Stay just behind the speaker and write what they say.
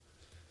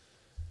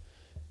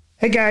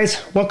Hey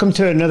guys, welcome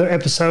to another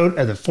episode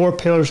of the Four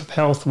Pillars of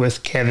Health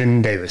with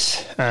Kevin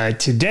Davis.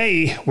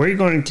 Today, we're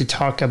going to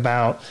talk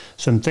about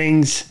some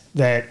things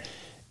that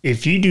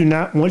if you do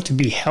not want to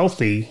be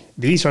healthy,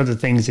 these are the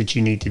things that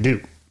you need to do.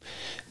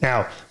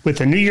 Now, with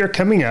the new year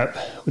coming up,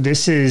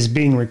 this is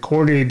being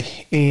recorded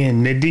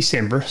in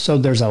mid-December, so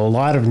there's a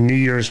lot of New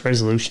Year's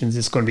resolutions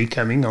that's going to be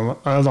coming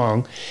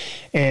along.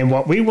 And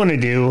what we want to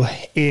do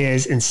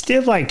is, instead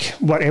of like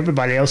what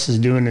everybody else is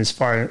doing as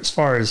far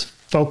as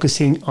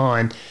focusing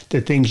on the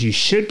things you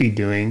should be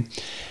doing,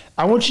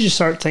 I want you to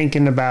start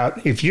thinking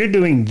about if you're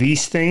doing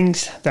these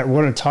things that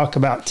we're going to talk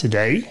about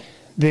today,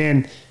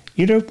 then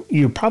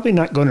you're probably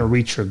not going to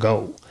reach your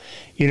goal.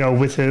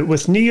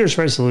 With New Year's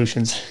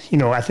resolutions,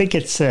 I think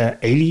it's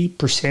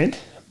 80%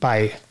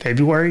 by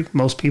February.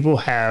 Most people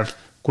have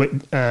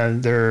quit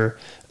their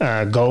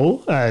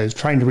goal,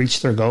 trying to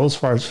reach their goal as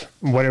far as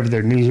whatever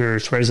their New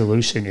Year's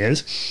resolution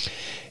is.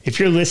 If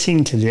you're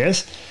listening to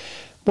this,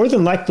 more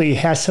than likely it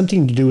has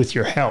something to do with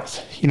your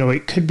health.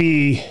 It could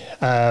be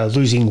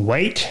losing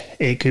weight.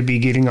 It could be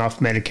getting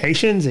off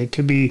medications. It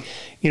could be,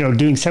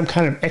 doing some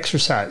kind of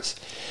exercise.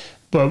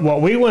 But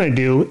what we want to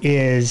do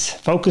is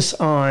focus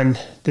on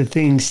the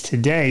things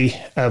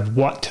today of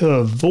what to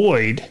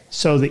avoid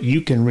so that you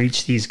can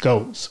reach these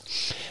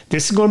goals.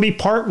 This is going to be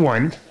part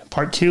one.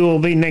 Part two will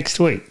be next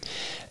week.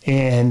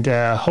 And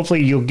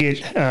hopefully you'll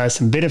get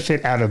some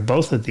benefit out of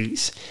both of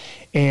these.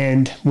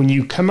 And when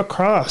you come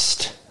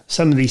across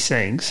some of these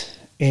things,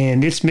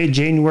 and it's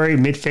mid-January,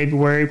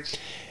 mid-February,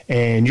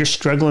 and you're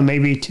struggling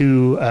maybe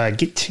to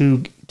get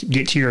to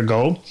your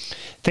goal,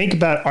 think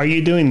about, are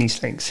you doing these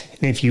things?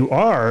 And if you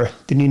are,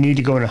 then you need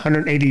to go in a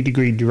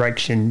 180-degree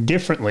direction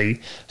differently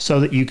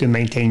so that you can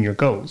maintain your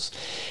goals.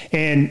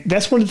 And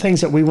that's one of the things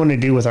that we want to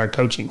do with our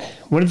coaching.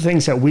 One of the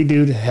things that we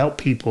do to help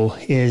people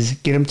is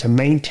get them to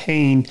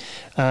maintain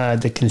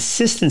the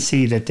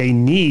consistency that they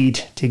need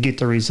to get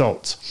the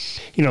results.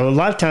 A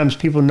lot of times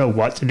people know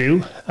what to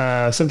do.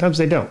 Sometimes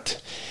they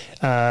don't.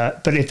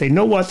 But if they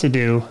know what to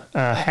do,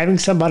 having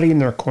somebody in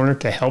their corner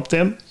to help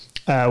them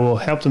will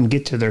help them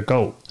get to their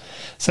goal.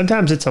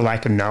 Sometimes it's a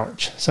lack of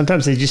knowledge.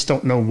 Sometimes they just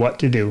don't know what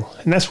to do.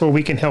 And that's where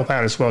we can help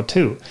out as well,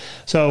 too.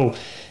 So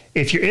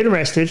if you're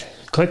interested,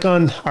 click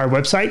on our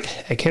website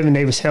at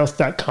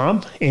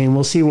kevindavishealth.com, and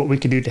we'll see what we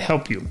can do to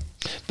help you.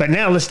 But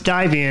now let's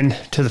dive in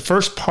to the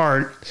first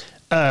part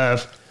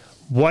of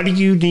what do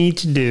you need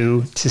to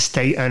do to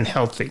stay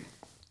unhealthy.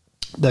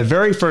 The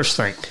very first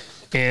thing,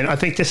 and I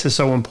think this is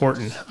so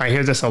important. I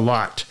hear this a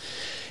lot.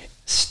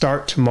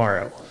 Start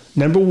tomorrow.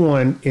 Number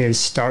one is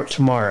start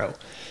tomorrow.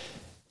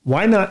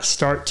 Why not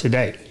start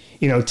today?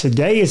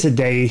 Today is a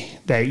day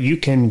that you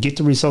can get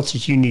the results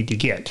that you need to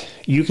get.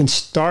 You can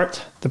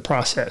start the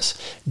process.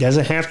 It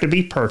doesn't have to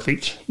be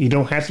perfect. You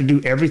don't have to do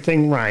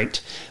everything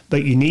right,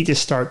 but you need to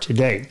start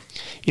today.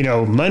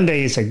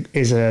 Monday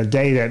is a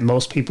day that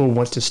most people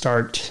want to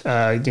start,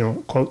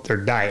 quote, their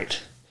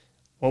diet.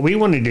 What we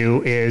want to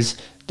do is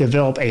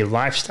develop a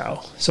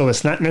lifestyle. So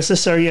it's not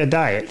necessarily a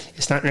diet.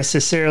 It's not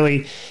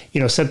necessarily,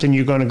 something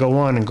you're going to go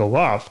on and go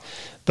off,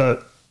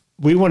 but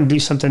we want to do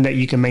something that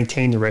you can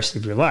maintain the rest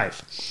of your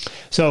life.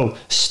 So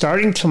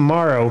starting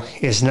tomorrow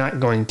is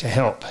not going to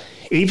help.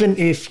 Even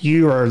if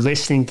you are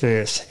listening to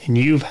this and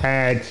you've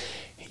had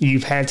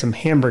some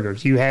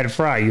hamburgers, you had a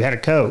fry, you had a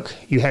Coke,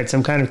 you had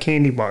some kind of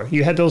candy bar,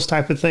 you had those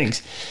type of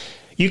things,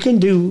 you can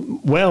do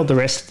well the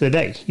rest of the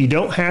day. You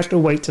don't have to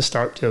wait to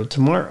start till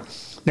tomorrow.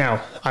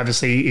 Now,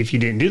 obviously, if you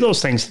didn't do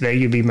those things today,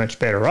 you'd be much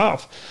better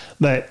off.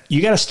 But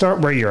you got to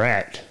start where you're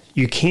at.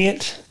 You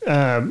can't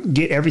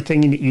get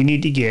everything that you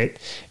need to get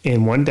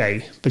in one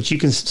day, but you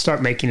can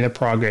start making the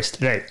progress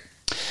today.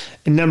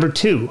 And number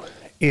two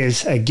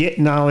is get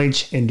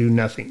knowledge and do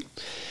nothing.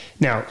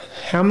 Now,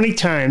 how many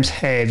times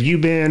have you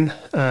been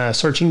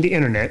searching the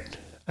internet?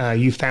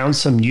 You found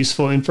some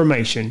useful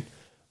information,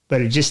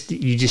 but you just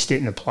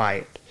didn't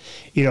apply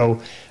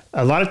it.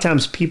 A lot of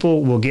times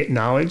people will get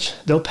knowledge,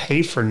 they'll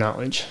pay for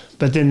knowledge,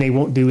 but then they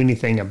won't do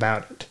anything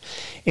about it.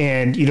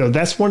 And,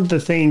 that's one of the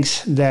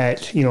things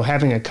that,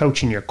 having a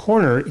coach in your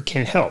corner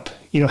can help.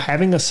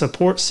 Having a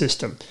support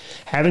system,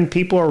 having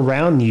people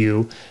around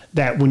you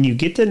that when you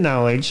get the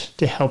knowledge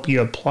to help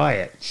you apply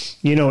it.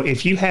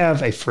 If you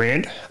have a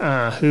friend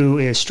who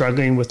is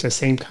struggling with the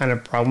same kind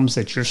of problems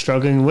that you're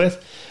struggling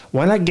with,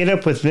 why not get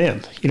up with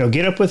them?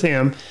 Get up with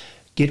them,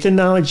 get the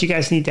knowledge you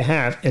guys need to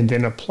have, and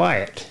then apply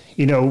it.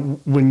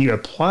 When you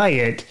apply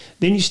it,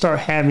 then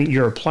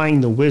you're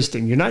applying the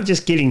wisdom. You're not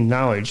just getting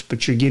knowledge,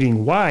 but you're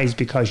getting wise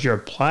because you're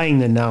applying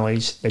the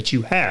knowledge that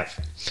you have.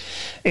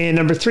 And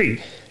number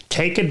three,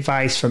 take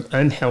advice from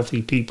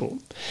unhealthy people.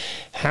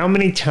 How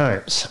many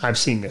times I've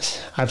seen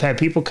this? I've had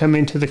people come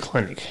into the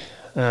clinic.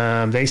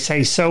 They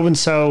say,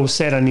 so-and-so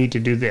said I need to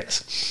do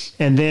this.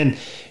 And then,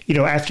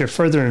 after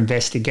further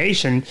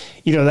investigation,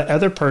 the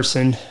other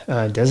person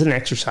doesn't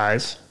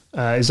exercise,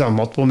 is on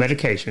multiple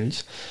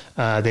medications.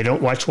 They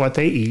don't watch what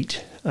they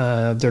eat.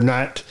 They're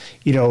not,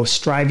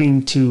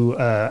 striving to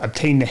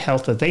obtain the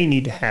health that they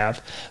need to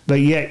have,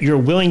 but yet you're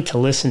willing to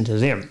listen to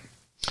them.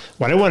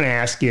 What I want to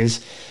ask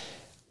is,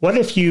 what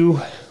if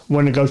you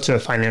want to go to a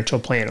financial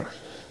planner.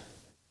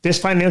 This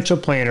financial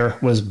planner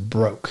was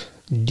broke,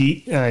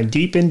 deep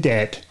in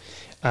debt,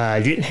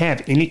 didn't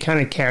have any kind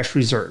of cash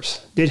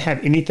reserves, didn't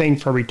have anything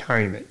for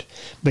retirement,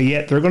 but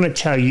yet they're going to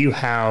tell you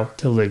how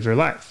to live your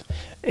life.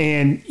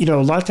 And, a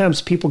lot of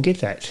times people get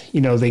that.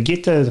 They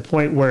get to the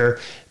point where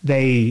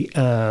they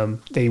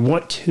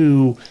want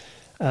to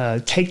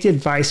take the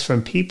advice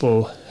from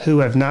people who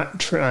have not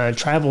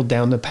traveled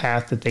down the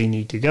path that they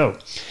need to go.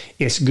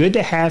 It's good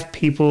to have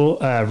people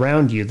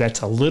around you that's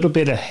a little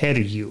bit ahead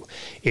of you.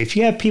 If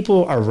you have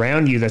people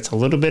around you that's a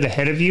little bit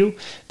ahead of you,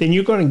 then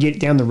you're going to get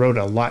down the road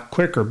a lot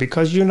quicker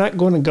because you're not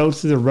going to go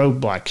through the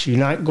roadblocks. You're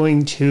not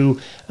going to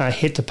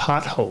hit the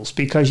potholes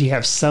because you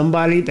have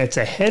somebody that's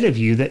ahead of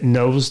you that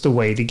knows the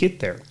way to get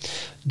there.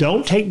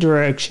 Don't take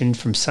direction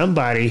from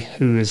somebody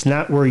who is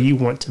not where you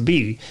want to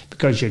be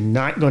because you're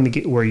not going to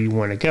get where you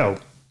want to go.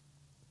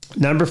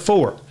 Number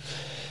 4,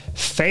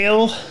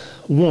 fail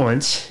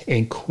once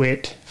and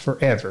quit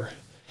forever.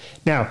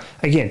 Now,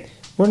 again,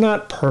 we're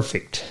not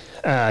perfect.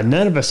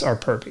 None of us are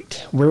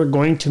perfect. We're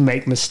going to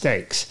make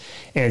mistakes.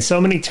 And so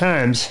many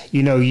times,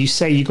 you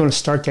say you're going to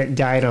start that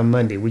diet on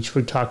Monday, which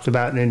we talked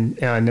about in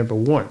number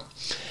 1.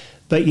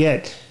 But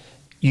yet,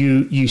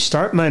 you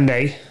start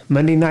Monday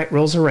night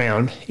rolls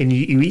around, and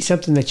you eat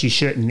something that you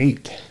shouldn't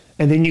eat.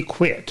 And then you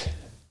quit.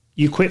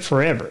 You quit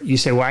forever. You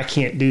say, well, I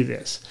can't do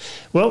this.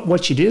 Well,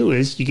 what you do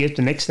is you get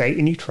the next day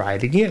and you try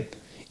it again.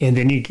 And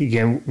then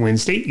again,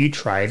 Wednesday, you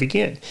try it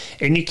again.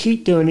 And you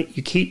keep doing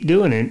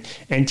it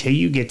until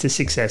you get the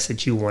success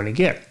that you want to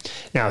get.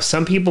 Now,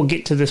 some people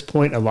get to this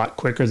point a lot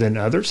quicker than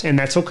others, and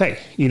that's okay.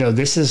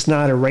 This is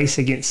not a race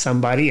against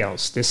somebody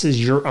else. This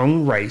is your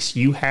own race.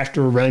 You have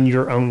to run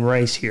your own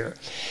race here.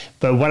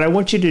 But what I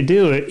want you to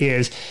do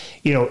is,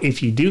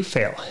 if you do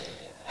fail,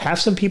 have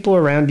some people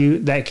around you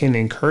that can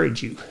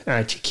encourage you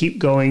to keep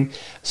going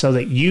so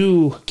that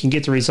you can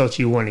get the results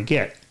you want to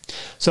get.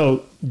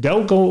 So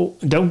don't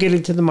get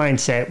into the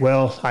mindset,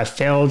 well, I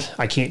failed,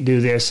 I can't do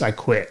this, I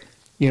quit.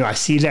 I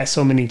see that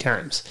so many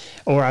times.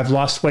 Or I've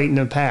lost weight in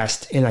the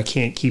past and I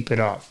can't keep it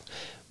off.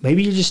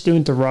 Maybe you're just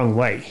doing it the wrong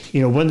way.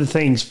 One of the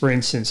things, for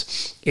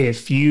instance,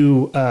 if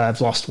you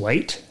have lost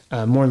weight,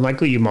 more than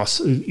likely you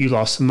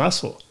lost some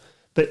muscle.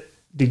 But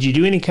did you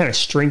do any kind of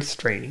strength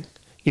training?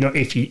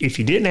 If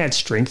you didn't add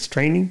strength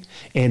training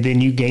and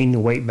then you gain the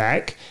weight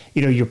back,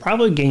 you're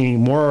probably gaining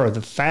more of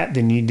the fat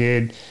than you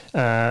did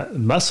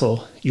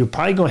muscle. You're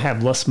probably going to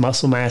have less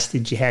muscle mass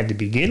that you had to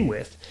begin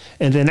with.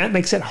 And then that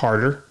makes it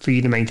harder for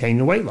you to maintain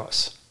the weight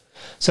loss.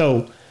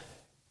 So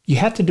you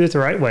have to do it the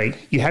right way.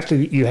 You have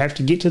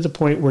to get to the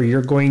point where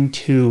you're going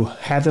to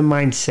have the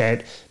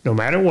mindset, no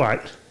matter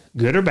what,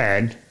 good or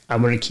bad,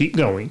 I'm going to keep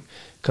going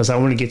because I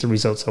want to get the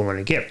results I want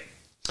to get.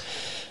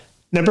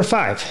 Number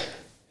 5.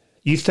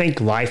 You think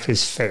life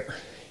is fair.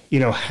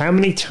 How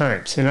many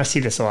times, and I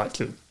see this a lot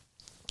too,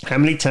 how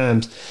many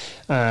times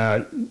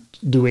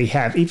do we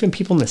have, even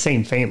people in the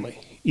same family,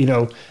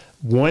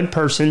 one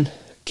person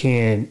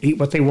can eat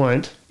what they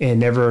want and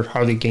never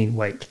hardly gain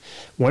weight.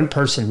 One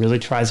person really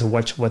tries to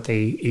watch what they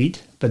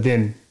eat, but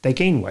then they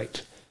gain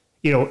weight.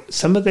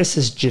 Some of this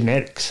is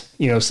genetics.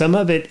 Some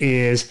of it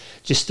is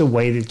just the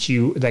way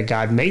that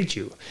God made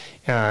you,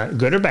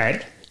 good or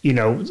bad.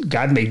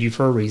 God made you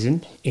for a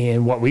reason.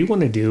 And what we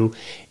want to do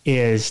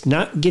is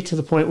not get to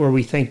the point where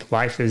we think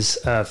life is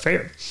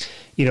fair.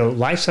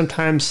 Life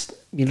sometimes,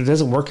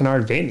 doesn't work in our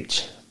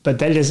advantage, but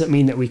that doesn't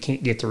mean that we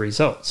can't get the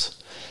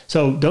results.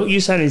 So don't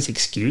use that as an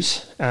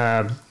excuse.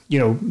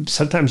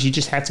 Sometimes you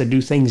just have to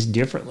do things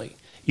differently.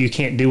 You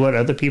can't do what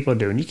other people are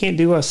doing. You can't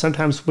do what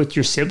sometimes what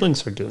your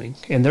siblings are doing,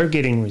 and they're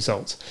getting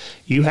results.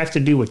 You have to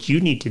do what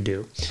you need to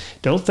do.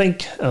 Don't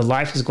think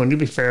life is going to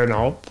be fair in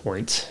all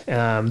points.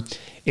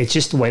 It's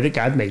just the way that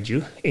God made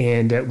you,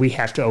 and we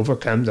have to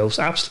overcome those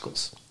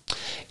obstacles.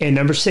 And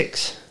number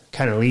 6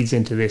 kind of leads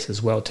into this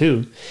as well,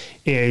 too,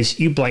 is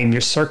you blame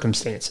your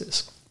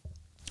circumstances.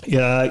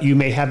 You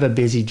may have a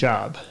busy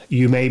job.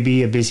 You may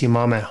be a busy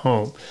mom at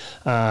home.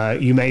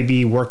 You may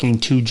be working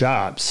 2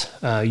 jobs.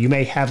 You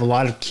may have a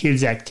lot of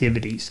kids'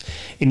 activities.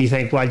 And you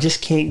think, well, I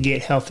just can't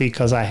get healthy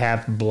because I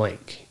have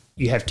blank.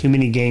 You have too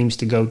many games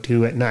to go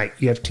to at night.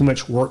 You have too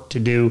much work to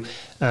do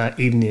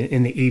even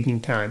in the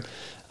evening time.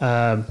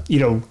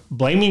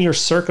 Blaming your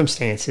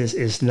circumstances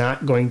is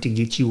not going to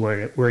get you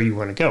where you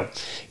want to go.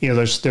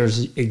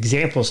 There's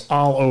examples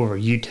all over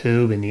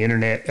YouTube and the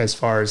internet as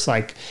far as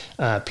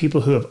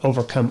people who have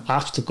overcome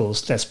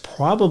obstacles that's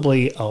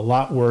probably a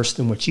lot worse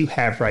than what you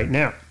have right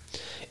now.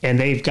 And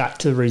they've got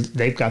the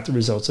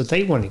results that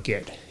they want to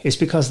get. It's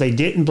because they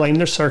didn't blame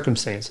their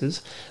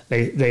circumstances.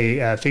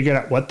 They figured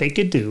out what they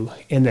could do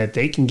and that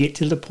they can get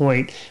to the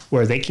point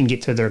where they can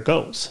get to their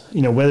goals.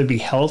 Whether it be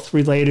health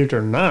related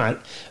or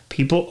not,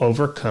 people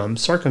overcome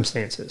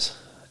circumstances.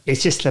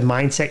 It's just a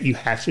mindset you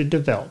have to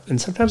develop. And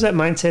sometimes that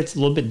mindset's a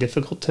little bit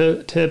difficult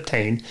to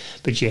obtain,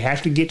 but you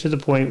have to get to the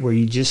point where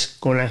you're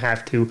just going to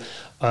have to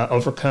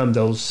overcome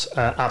those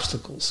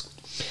obstacles.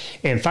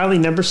 And finally,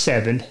 number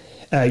 7,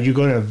 you're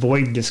going to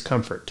avoid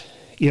discomfort.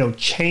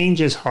 Change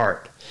is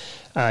hard.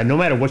 No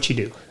matter what you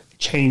do,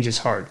 change is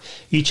hard.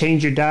 You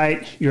change your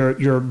diet,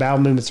 your bowel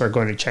movements are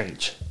going to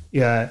change.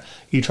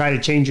 You try to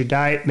change your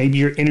diet, maybe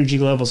your energy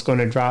level is going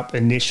to drop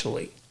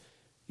initially.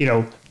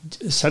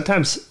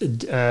 Sometimes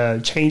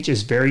change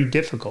is very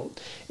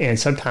difficult, and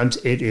sometimes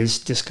it is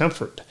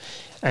discomfort.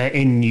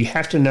 And you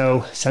have to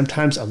know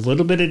sometimes a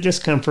little bit of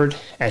discomfort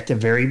at the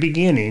very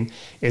beginning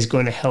is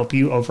going to help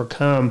you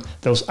overcome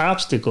those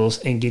obstacles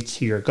and get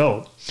to your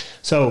goal.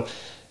 So,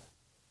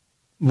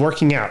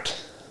 working out.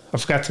 I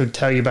forgot to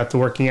tell you about the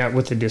working out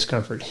with the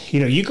discomfort.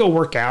 You go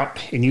work out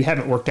and you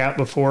haven't worked out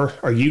before,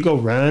 or you go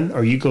run,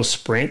 or you go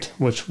sprint,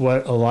 which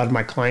what a lot of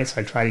my clients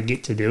I try to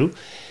get to do.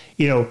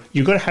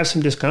 You're going to have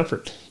some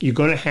discomfort. You're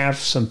going to have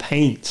some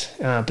pains,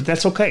 but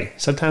that's okay.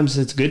 Sometimes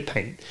it's good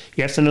pain.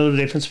 You have to know the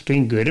difference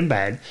between good and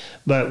bad.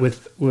 But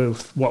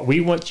with what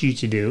we want you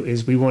to do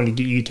is we want to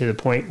get you to the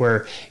point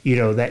where,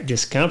 that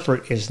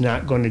discomfort is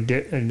not going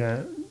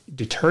to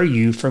deter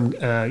you from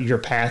your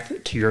path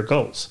to your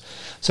goals.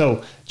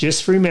 So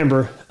just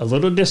remember, a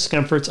little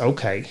discomfort's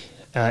okay.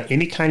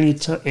 Anytime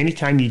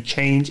you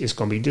change, it's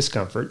going to be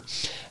discomfort.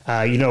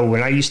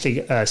 When I used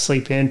to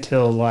sleep in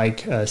till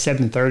like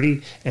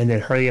 7:30 and then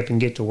hurry up and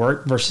get to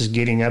work versus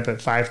getting up at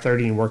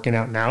 5:30 and working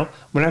out now.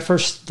 When I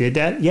first did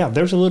that,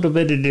 there's a little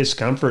bit of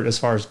discomfort as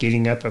far as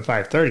getting up at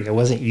 5:30. I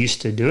wasn't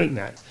used to doing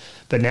that.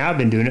 But now I've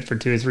been doing it for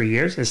 2 or 3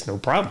 years. It's no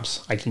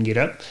problems. I can get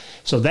up.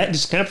 So that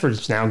discomfort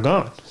is now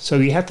gone. So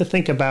you have to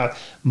think about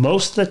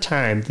most of the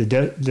time,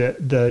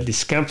 the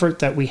discomfort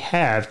that we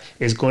have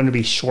is going to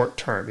be short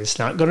term. It's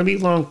not going to be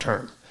long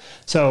term.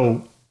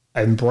 So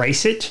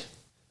embrace it.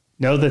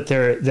 Know that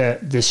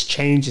this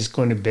change is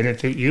going to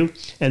benefit you.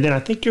 And then I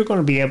think you're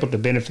going to be able to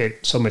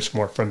benefit so much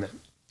more from it.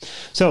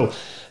 So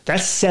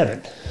that's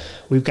 7.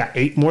 We've got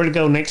 8 more to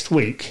go next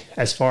week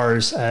as far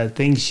as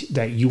things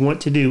that you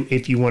want to do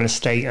if you want to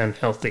stay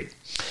unhealthy.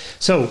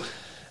 So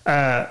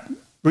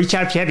reach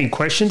out if you have any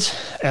questions.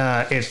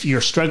 If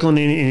you're struggling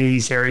in any of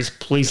these areas,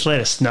 please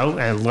let us know.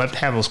 I'd love to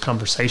have those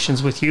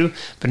conversations with you.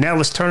 But now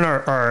let's turn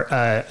our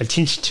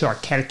attention to our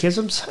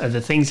catechisms,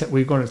 the things that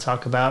we're going to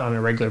talk about on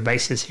a regular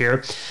basis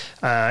here.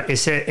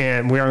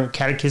 And we're on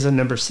catechism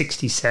number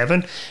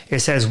 67. It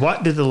says,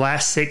 what do the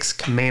last 6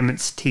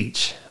 commandments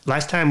teach?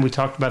 Last time we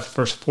talked about the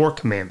first 4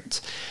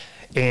 commandments,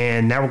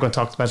 and now we're going to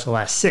talk about the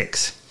last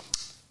 6.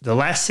 The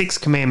last 6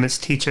 commandments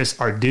teach us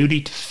our duty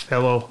to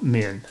fellow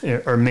men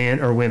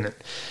or women.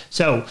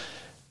 So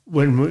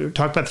when we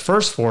talked about the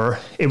first 4,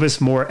 it was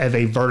more of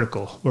a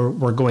vertical. We're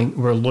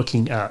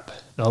looking up.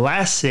 The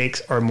last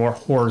 6 are more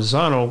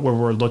horizontal, where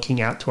we're looking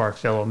out to our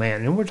fellow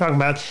man. And we're talking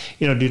about,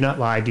 do not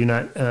lie, do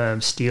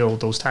not steal,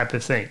 those type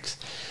of things.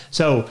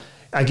 So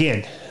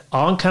again,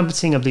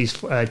 all-encompassing of these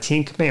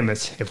 10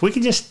 commandments. If we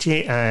could just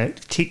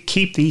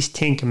keep these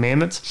 10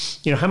 commandments,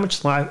 how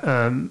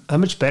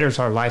much better is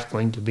our life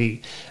going to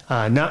be?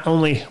 Not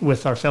only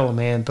with our fellow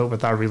man, but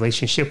with our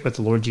relationship with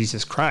the Lord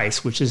Jesus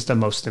Christ, which is the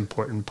most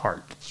important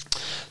part.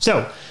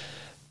 So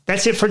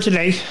that's it for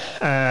today.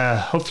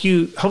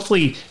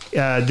 Hopefully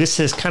this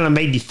has kind of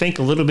made you think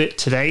a little bit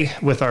today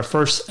with our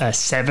first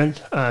 7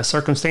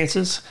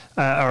 circumstances,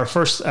 our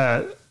first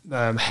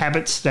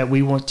habits that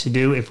we want to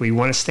do if we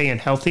want to stay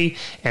unhealthy,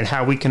 and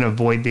how we can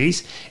avoid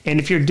these. And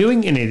if you're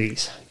doing any of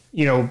these,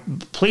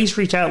 please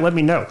reach out, let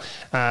me know.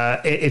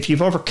 If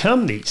you've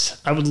overcome these,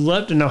 I would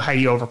love to know how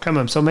you overcome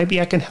them. So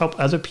maybe I can help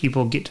other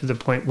people get to the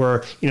point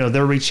where,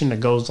 they're reaching the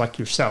goals like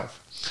yourself.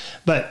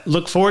 But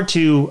look forward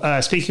to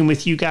speaking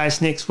with you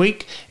guys next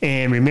week.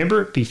 And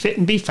remember, be fit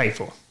and be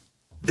faithful.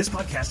 This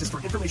podcast is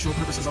for informational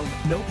purposes only.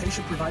 No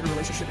patient-provider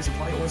relationship is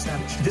implied or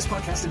established. This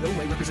podcast in no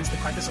way represents the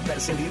practice of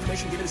medicine. The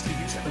information given is to be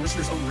used at the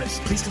listener's own risk.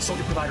 Please consult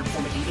your provider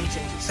before making any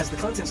changes, as the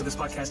contents of this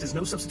podcast is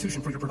no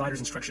substitution for your provider's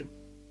instruction.